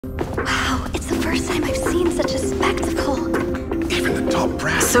first time I've seen such a spectacle. Even the top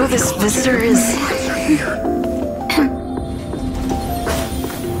brass. So this visitor is...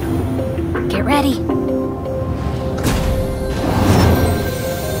 Get ready.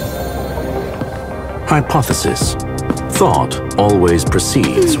 Hypothesis. Thought always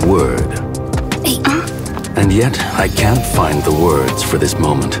precedes word. And yet, I can't find the words for this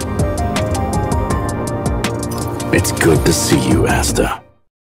moment. It's good to see you, Asta.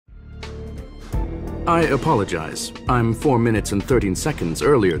 I apologize. I'm 4 minutes and 13 seconds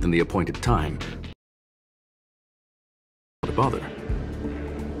earlier than the appointed time. Not a bother.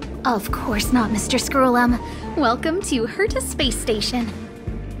 Of course not, Mr. Scrollum. Welcome to Herta Space Station.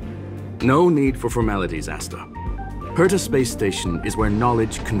 No need for formalities, Asta. Herta Space Station is where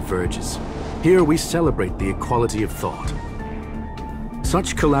knowledge converges. Here we celebrate the equality of thought.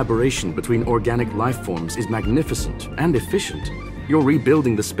 Such collaboration between organic life forms is magnificent and efficient. You're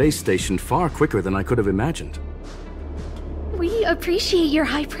rebuilding the space station far quicker than I could have imagined. We appreciate your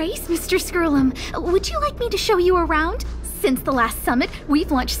high praise, Mr. Scrollum. Would you like me to show you around? Since the last summit, we've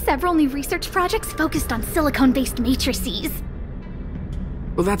launched several new research projects focused on silicone-based matrices.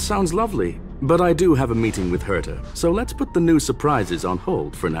 Well, that sounds lovely, but I do have a meeting with Herta, so let's put the new surprises on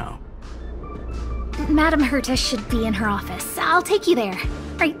hold for now. Madam Herta should be in her office. I'll take you there.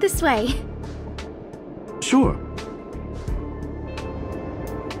 Right this way. Sure.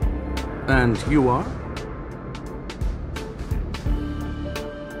 And you are?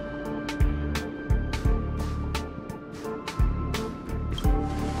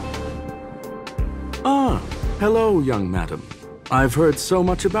 Ah, hello, young madam. I've heard so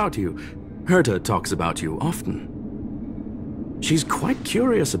much about you. Herta talks about you often. She's quite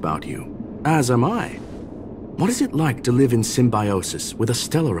curious about you, as am I. What is it like to live in symbiosis with a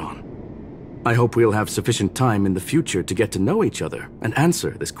Stellaron? I hope we'll have sufficient time in the future to get to know each other and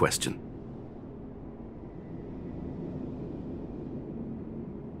answer this question.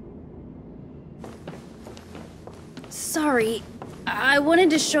 Sorry, I wanted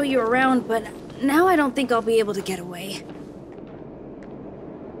to show you around, but now I don't think I'll be able to get away.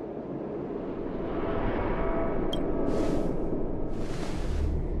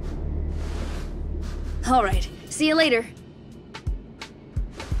 Alright, see you later.